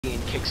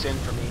kicks in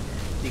for me,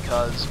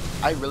 because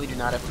I really do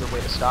not have a good way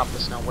to stop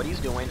this. Now what he's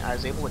doing, I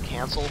was able to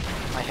cancel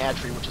my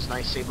hatchery, which is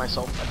nice, save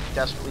myself a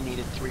desperately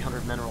needed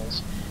 300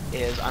 minerals,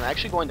 is I'm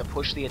actually going to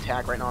push the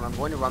attack right now, and I'm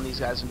going to run these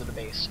guys into the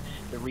base.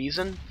 The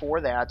reason for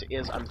that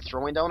is I'm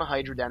throwing down a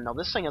Hydra Den. Now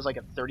this thing has like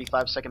a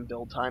 35-second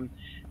build time.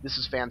 This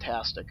is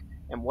fantastic.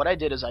 And what I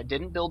did is I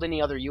didn't build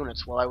any other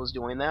units while I was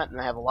doing that, and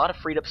I have a lot of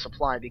freed up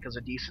supply because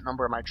a decent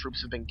number of my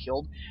troops have been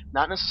killed.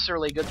 Not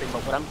necessarily a good thing,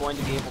 but what I'm going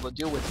to be able to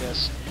do with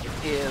this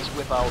is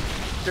whip out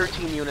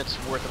 13 units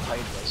worth of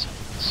Hydras.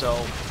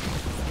 So,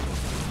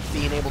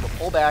 being able to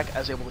pull back, I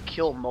was able to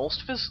kill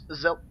most of his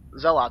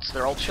Zealots.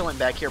 They're all chilling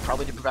back here,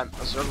 probably to prevent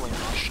a Zergling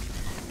rush.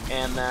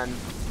 And then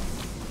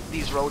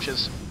these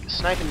Roaches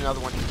sniping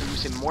another one,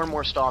 introducing more and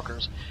more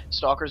Stalkers.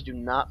 Stalkers do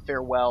not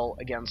fare well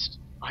against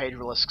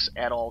Hydralisks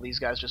at all. These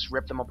guys just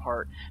rip them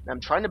apart. And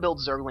I'm trying to build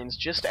Zerglings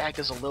just to act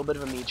as a little bit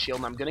of a meat shield,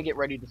 and I'm going to get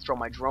ready to throw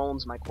my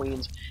drones, my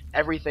queens,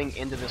 everything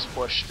into this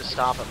push to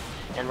stop him.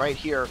 And right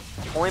here,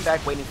 pulling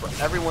back, waiting for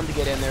everyone to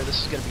get in there.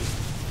 This is going to be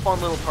a fun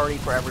little party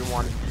for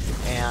everyone.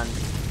 And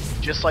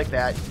just like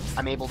that,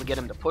 I'm able to get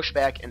him to push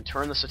back and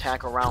turn this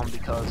attack around,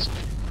 because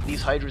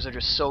these Hydras are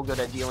just so good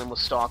at dealing with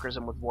Stalkers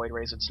and with Void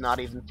Rays. It's not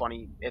even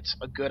funny. It's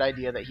a good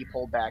idea that he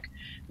pulled back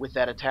with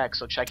that attack.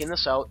 So checking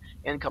this out,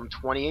 income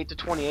 28 to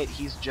 28.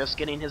 He's just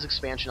getting his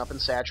expansion up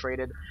and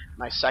saturated.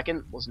 My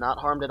second was not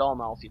harmed at all.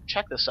 Now, if you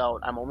check this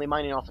out, I'm only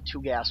mining off of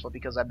 2 gas, but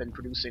because I've been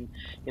producing,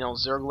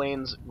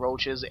 Zerglings,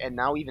 Roaches, and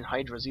now even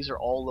Hydras. These are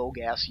all low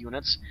gas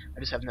units. I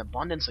just have an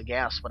abundance of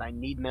gas, but I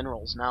need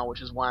minerals now,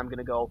 which is why I'm going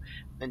to go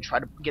and try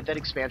to get that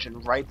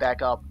expansion right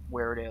back up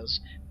where it is.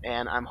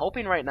 And I'm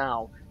hoping right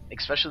now,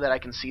 especially that I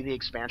can see the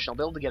expansion, I'll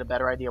be able to get a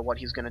better idea of what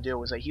he's going to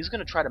do, is that he's going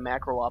to try to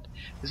macro up,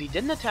 because he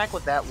didn't attack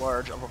with that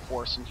large of a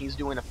force, and he's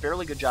doing a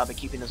fairly good job at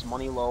keeping his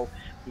money low.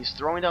 He's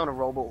throwing down a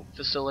robo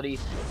facility,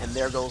 and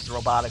there goes the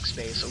robotics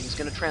base. So he's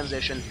going to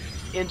transition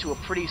into a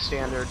pretty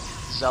standard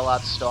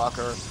Zealot,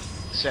 Stalker,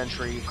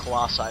 Sentry,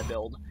 Colossi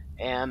build.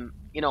 And,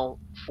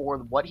 for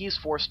what he's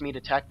forced me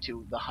to tech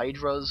to, the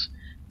Hydras,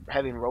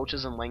 having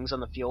Roaches and Lings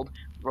on the field,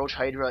 Roach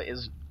Hydra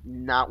is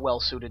not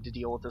well suited to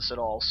deal with this at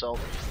all. So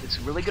it's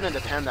really going to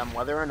depend on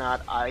whether or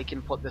not I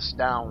can put this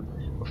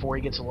down before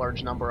he gets a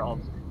large number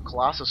of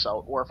Colossus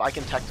out, or if I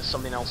can tech to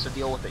something else to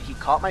deal with it. He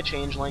caught my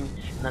Changeling,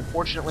 and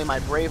unfortunately my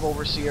Brave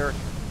Overseer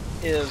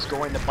is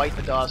going to bite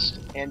the dust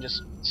and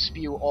just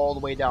spew all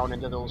the way down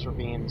into those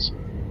ravines.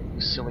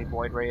 You silly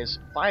Void Rays.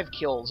 5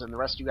 kills, and the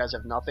rest of you guys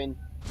have nothing.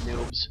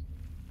 Noobs.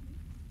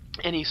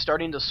 And he's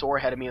starting to soar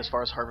ahead of me as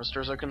far as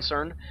Harvesters are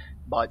concerned,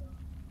 but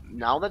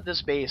now that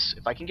this base,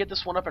 if I can get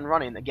this one up and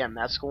running, again,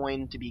 that's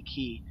going to be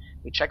key.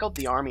 We check out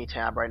the Army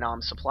tab right now on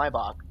the supply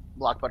block,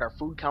 but our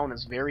food count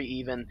is very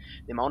even.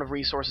 The amount of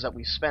resources that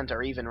we've spent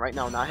are even. Right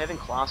now, not having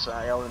Colossi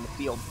out in the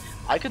field,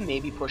 I could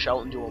maybe push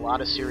out and do a lot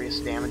of serious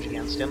damage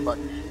against him, but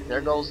there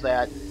goes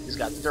that. He's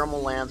got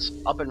Thermal Lance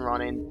up and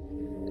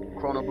running.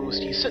 Chrono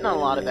Boost, he's sitting on a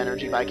lot of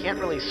energy, but I can't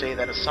really say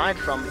that aside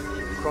from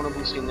Chrono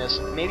Boosting this,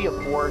 maybe a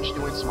Forge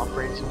doing some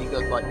upgrades would be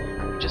good, but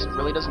he just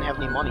really doesn't have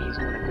any money. He's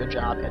doing a good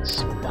job at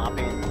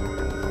stopping,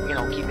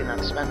 keeping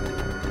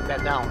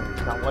that down.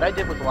 Now, what I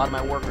did with a lot of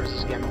my workers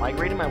is, again,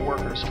 migrating my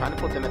workers, trying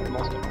to put them at the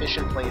most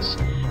efficient place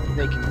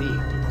they can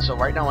be. So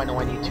right now I know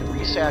I need to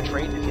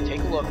resaturate. If you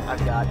take a look,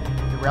 I've got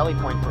the rally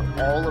point for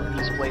all of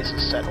these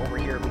places set over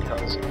here,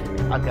 because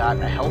I've got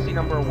a healthy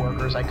number of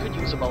workers. I could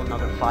use about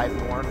another 5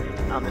 more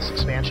on this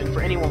expansion.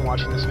 For anyone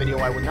watching this video,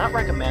 I would not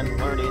recommend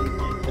learning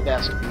the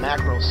best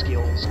macro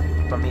skills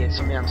from me. It's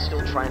something I'm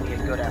still trying to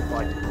get good at,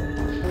 but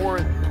for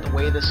the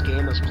way this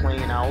game is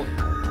playing out,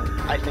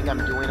 I think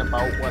I'm doing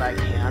about what I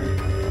can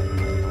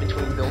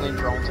between building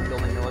drones and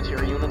building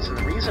military units. And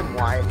the reason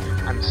why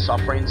I'm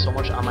suffering so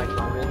much on my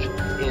dronage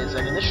is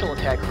an initial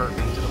attack hurt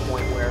me to the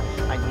point where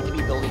I need to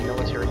be building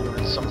military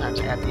units, sometimes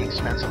at the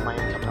expense of my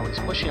income. Now he's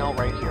pushing out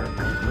right here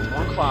with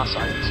 1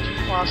 Colossi. These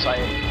 2 Colossi,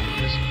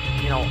 there's,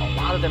 a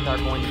lot of them that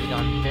are going to be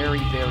done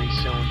very, very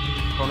soon.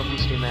 Chrono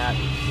Boosting that,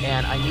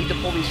 and I need to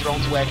pull these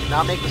drones away. I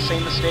cannot make the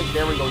same mistake.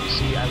 There we go, you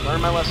see, I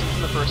learned my lesson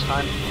from the first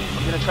time.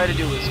 What I'm going to try to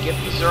do is get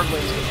the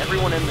Zerglings, get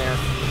everyone in there,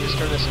 just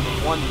turn this into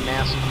one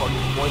massive party.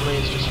 Void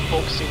Rays just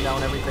focusing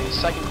down everything.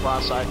 Second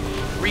Colossi,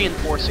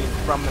 reinforcing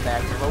from the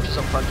back. The Roaches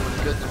up front doing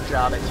a good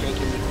job at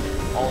taking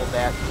all of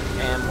that.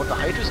 And what the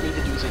Hydras need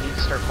to do is they need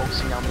to start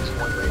focusing down these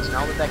Void Rays.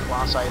 Now that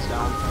Colossi is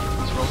down,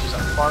 these Roaches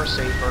are far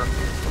safer.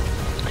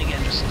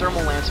 Again, just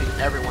thermal lancing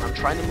everyone. I'm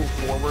trying to move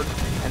forward,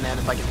 and then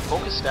if I can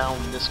focus down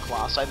this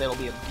Colossi, that'll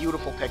be a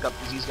beautiful pickup,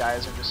 because these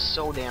guys are just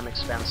so damn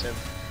expensive,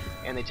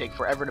 and they take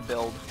forever to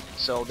build.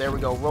 So there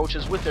we go,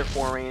 Roaches with their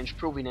 4 range,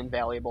 proving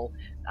invaluable.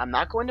 I'm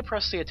not going to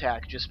press the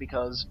attack, just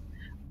because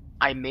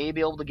I may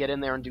be able to get in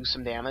there and do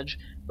some damage,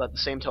 but at the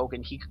same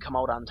token, he could come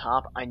out on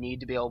top. I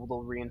need to be able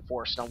to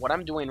reinforce. Now, what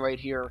I'm doing right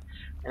here,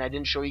 and I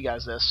didn't show you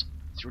guys this,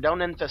 threw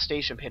down an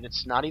infestation pit.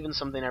 It's not even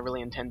something I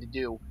really intend to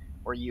do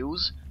or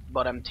use,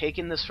 but I'm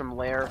taking this from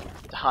lair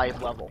to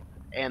hive level.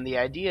 And the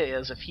idea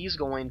is, if he's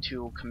going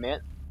to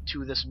commit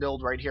to this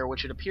build right here,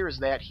 which it appears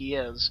that he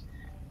is,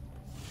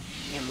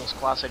 And those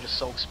Colossi are just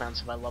so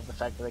expensive. I love the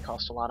fact that they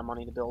cost a lot of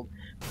money to build.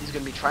 He's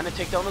going to be trying to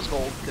take down his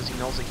gold because he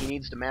knows that he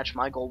needs to match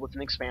my gold with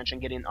an expansion,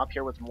 getting up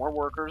here with more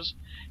workers,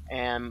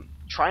 and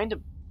trying to,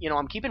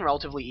 I'm keeping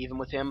relatively even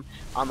with him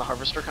on the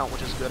harvester count,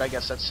 which is good. I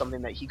guess that's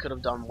something that he could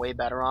have done way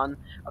better on.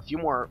 A few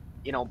more,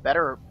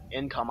 better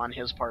income on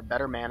his part,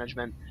 better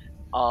management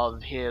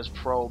of his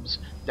probes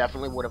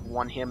definitely would have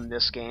won him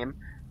this game.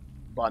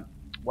 But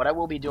what I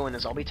will be doing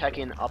is I'll be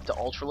teching up to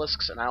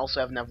Ultralisks, and I also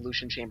have an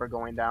Evolution Chamber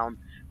going down.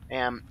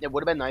 And it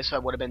would have been nice if I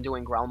would have been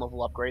doing ground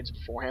level upgrades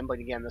beforehand, but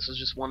again, this is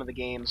just one of the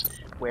games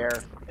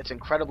where it's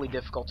incredibly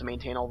difficult to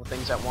maintain all the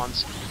things at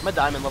once. I'm a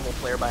diamond level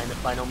player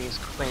by no means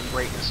claim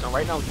greatness. Now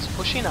right now he's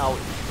pushing out,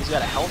 he's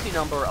got a healthy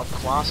number of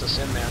Colossus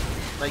in there,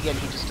 but again,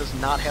 he just does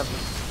not have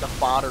the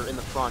fodder in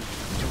the front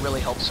to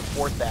really help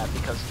support that,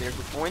 because they're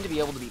going to be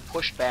able to be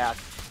pushed back.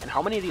 And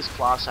how many of these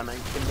Colossi am I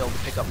going to be able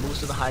to pick up?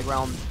 Moves to the high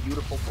ground,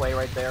 beautiful play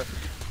right there.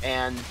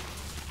 And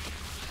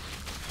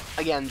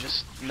again,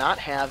 just not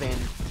having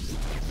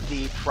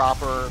the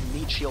proper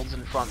meat shields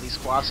in front, these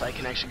Colossi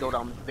can actually go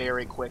down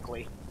very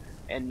quickly.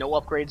 And no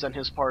upgrades on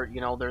his part.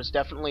 There's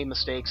definitely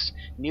mistakes.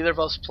 Neither of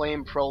us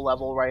playing pro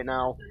level right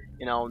now.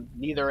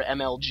 Neither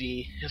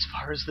MLG as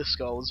far as this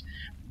goes.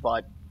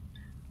 But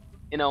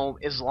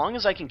as long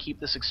as I can keep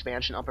this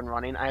expansion up and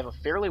running, I have a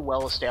fairly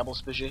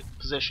well-established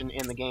position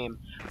in the game.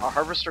 Our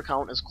harvester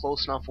count is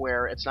close enough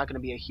where it's not going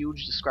to be a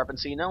huge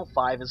discrepancy.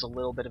 5 is a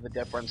little bit of a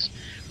difference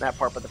in that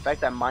part, but the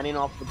fact that I'm mining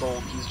off the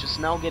gold, he's just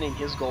now getting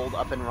his gold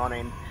up and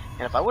running.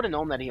 And if I would have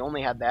known that he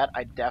only had that,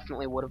 I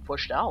definitely would have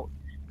pushed out.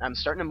 I'm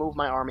starting to move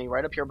my army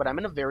right up here, but I'm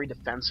in a very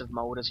defensive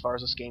mode as far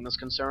as this game is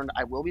concerned.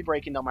 I will be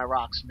breaking down my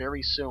rocks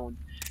very soon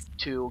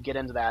to get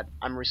into that.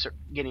 I'm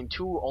getting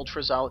 2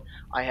 ultras out.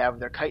 I have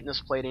their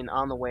chitinous plating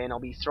on the way, and I'll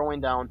be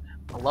throwing down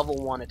a level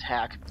 1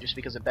 attack just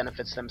because it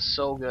benefits them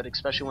so good,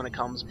 especially when it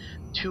comes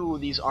to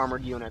these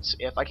armored units.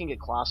 If I can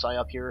get Colossi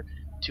up here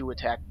to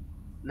attack,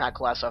 not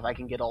Colossi, if I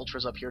can get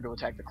ultras up here to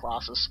attack the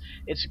Colossus,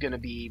 it's going to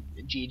be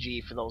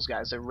GG for those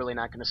guys. They're really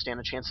not going to stand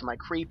a chance of my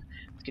creep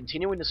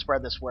continuing to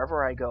spread this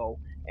wherever I go.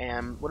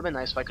 And would have been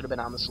nice if I could have been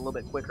on this a little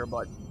bit quicker,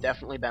 but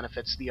definitely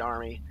benefits the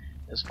army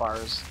as far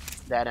as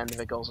that end of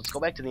it goes. Let's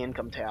go back to the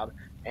income tab,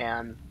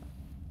 and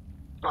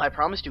I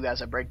promised you guys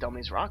I'd break down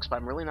these rocks, but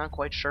I'm really not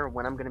quite sure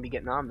when I'm going to be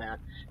getting on that.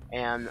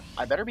 And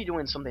I better be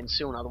doing something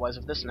soon, otherwise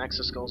if this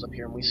Nexus goes up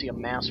here and we see a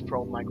mass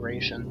probe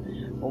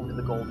migration over to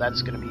the gold,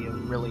 that's going to be a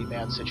really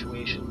bad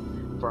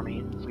situation for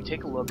me. If we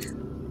take a look,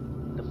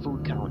 the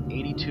food count,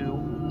 82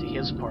 to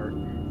his part,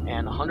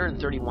 and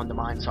 131 to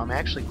mine, so I'm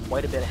actually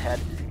quite a bit ahead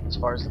as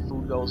far as the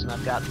food goes, and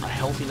I've got a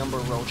healthy number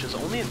of roaches,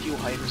 only a few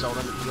hydras out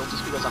on the field,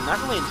 just because I'm not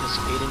really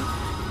anticipating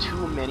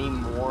too many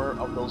more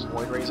of those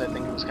void rays. I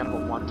think it was kind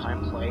of a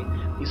one-time play.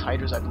 These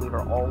hydras, I believe,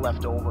 are all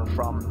left over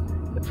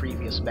from the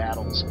previous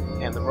battles,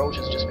 and the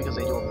roaches, just because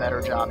they do a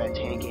better job at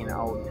tanking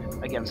out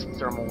against the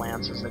thermal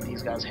lances that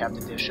these guys have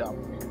to dish up.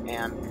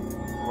 And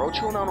roach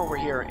going on over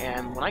here,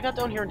 and when I got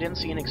down here and didn't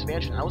see an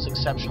expansion, I was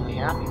exceptionally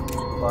happy.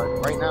 But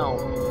right now,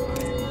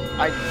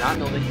 I do not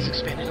know that he's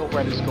expanded over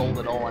at his gold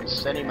at all. I'm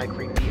sending my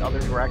creep the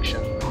other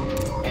direction,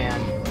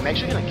 and I'm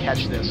actually going to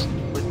catch this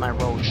with my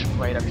roach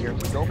right up here.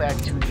 If we go back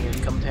to the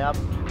income tab,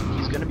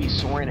 he's going to be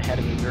soaring ahead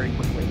of me very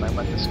quickly if I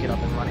let this get up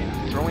and running.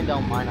 I'm throwing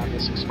down mine on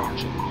this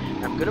expansion,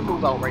 and I'm going to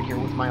move out right here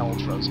with my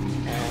ultras,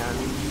 and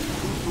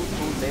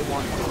they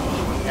want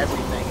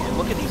everything. And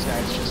look at these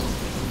guys just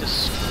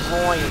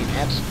destroying,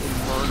 absolutely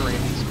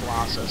murdering these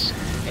Colossus.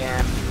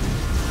 And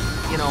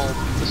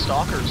the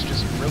Stalkers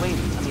just really,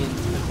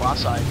 the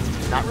Colossi,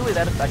 not really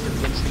that effective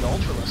against the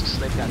Ultralisks.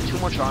 They've got too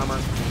much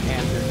armor,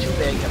 and they're too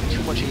big, have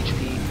too much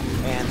HP,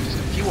 and just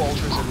a few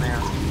Ultras in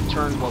there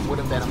turned what would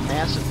have been a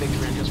massive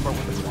victory on his part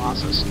with the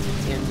Colossus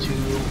into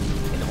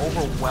an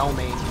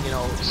overwhelming,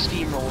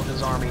 steamroll of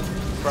his army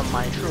from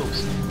my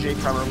troops.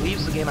 JayPrimer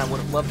leaves the game. I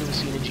would have loved to have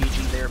seen a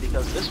GG there,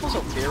 because this was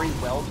a very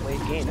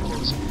well-played game. It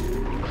was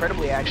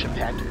incredibly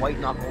action-packed,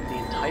 white-knuckled the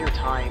entire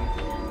time,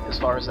 as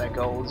far as that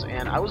goes,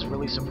 and I was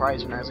really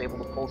surprised when I was able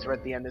to pull through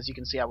at the end. As you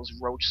can see, I was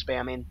roach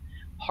spamming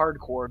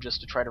hardcore just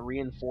to try to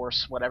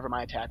reinforce whatever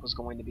my attack was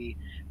going to be.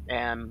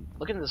 And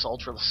looking at this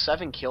Ultra,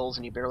 7 kills,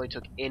 and he barely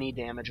took any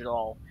damage at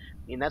all.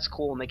 That's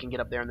cool, and they can get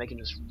up there and they can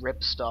just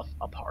rip stuff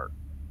apart.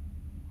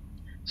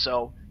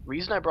 So,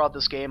 reason I brought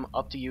this game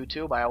up to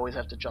YouTube, I always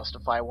have to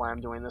justify why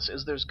I'm doing this,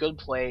 is there's good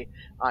play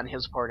on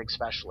his part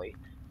especially.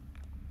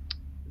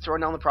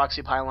 Throwing down the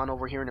proxy pylon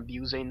over here and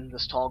abusing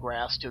this tall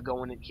grass to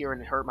go in here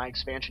and hurt my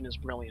expansion is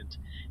brilliant.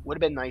 Would have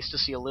been nice to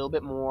see a little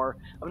bit more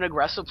of an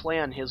aggressive play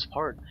on his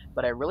part,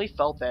 but I really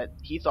felt that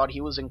he thought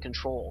he was in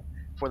control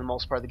for the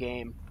most part of the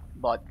game.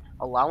 But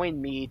allowing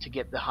me to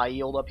get the high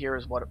yield up here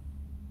is what,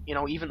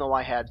 even though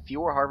I had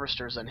fewer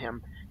harvesters than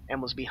him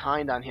and was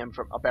behind on him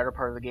for a better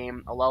part of the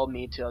game, allowed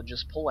me to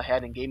just pull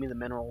ahead and gave me the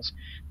minerals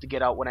to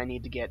get out what I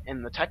need to get.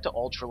 And the tech to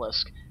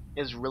Ultralisk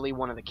is really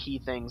one of the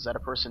key things that a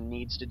person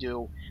needs to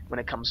do when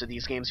it comes to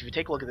these games. If you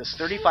take a look at this,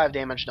 35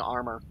 damage to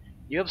armor.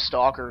 You have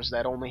Stalkers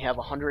that only have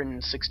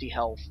 160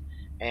 health,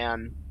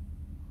 and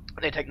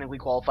they technically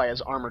qualify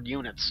as armored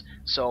units.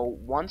 So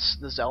once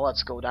the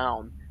Zealots go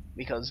down,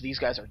 because these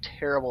guys are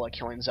terrible at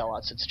killing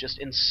Zealots. It's just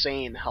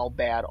insane how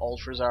bad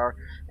Ultras are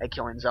at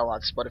killing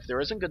Zealots. But if there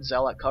isn't good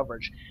Zealot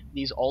coverage,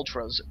 these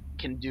Ultras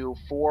can do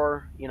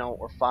 4,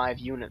 or 5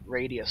 unit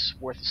radius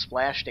worth of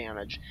splash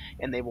damage,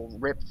 and they will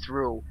rip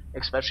through,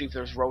 especially if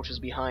there's roaches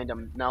behind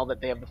them. Now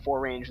that they have the 4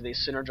 range, they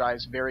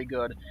synergize very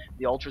good.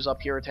 The Ultras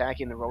up here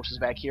attacking, the roaches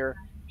back here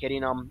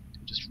hitting them,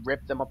 just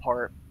rip them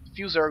apart.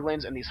 Few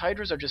Zerglings, and these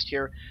Hydras are just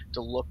here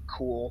to look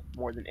cool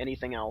more than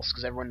anything else,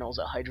 because everyone knows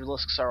that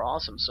Hydralisks are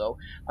awesome. So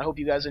I hope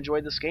you guys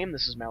enjoyed this game.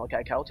 This is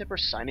Malikicowtipper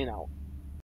signing out.